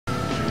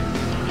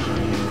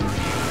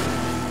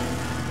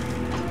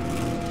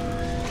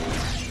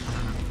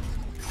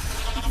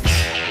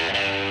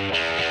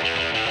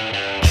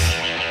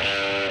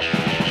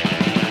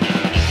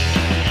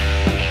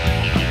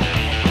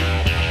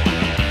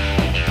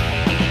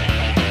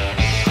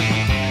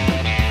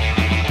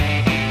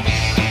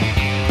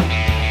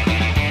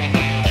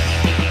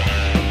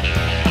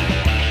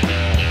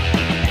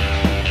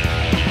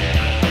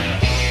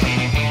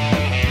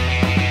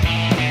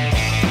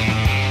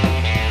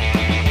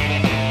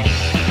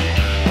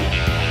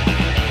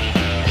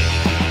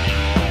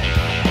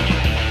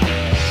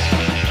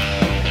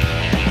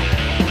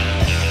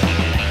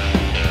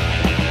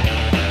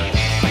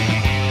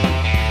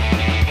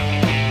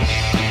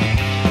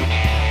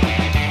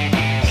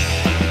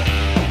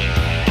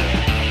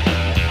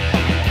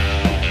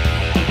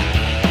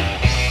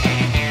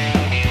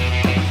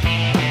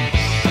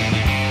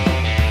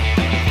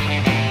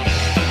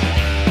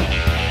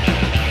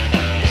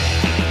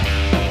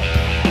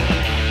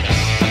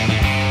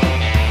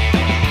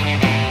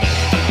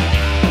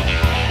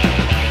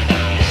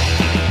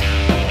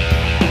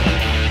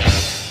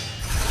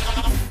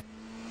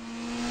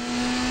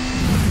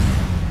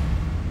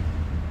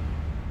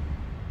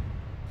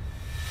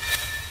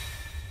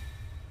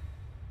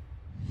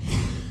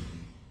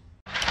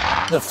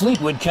The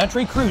Fleetwood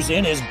Country Cruize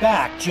In is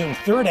back June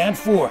 3rd and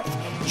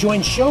 4th.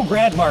 Join Show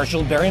Grand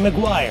Marshal Barry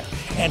McGuire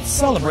and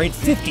celebrate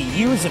 50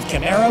 years of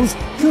Camaros,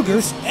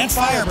 Cougars, and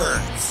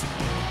Firebirds.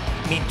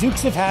 Meet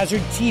Dukes of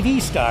Hazzard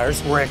TV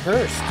stars Rick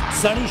Hurst,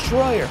 Sonny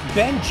Shroyer,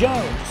 Ben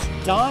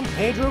Jones, Don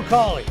Pedro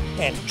Colley,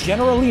 and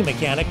General Lee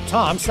mechanic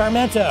Tom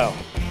Sarmento.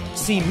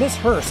 See Miss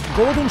Hurst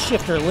Golden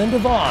Shifter Linda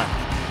Vaughn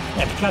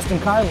and custom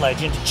car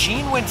legend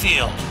Gene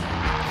Winfield.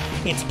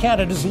 It's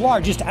Canada's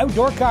largest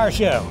outdoor car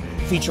show,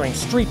 featuring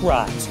street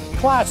rides,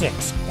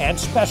 classics, and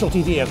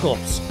specialty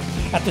vehicles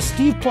at the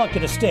Steve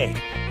Plunkett Estate,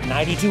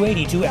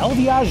 9282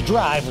 Elviage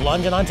Drive,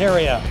 London,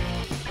 Ontario.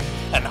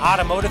 An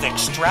automotive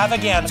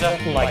extravaganza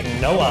like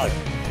no other.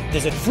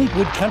 Visit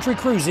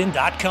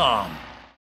FleetwoodCountryCruizeIn.com.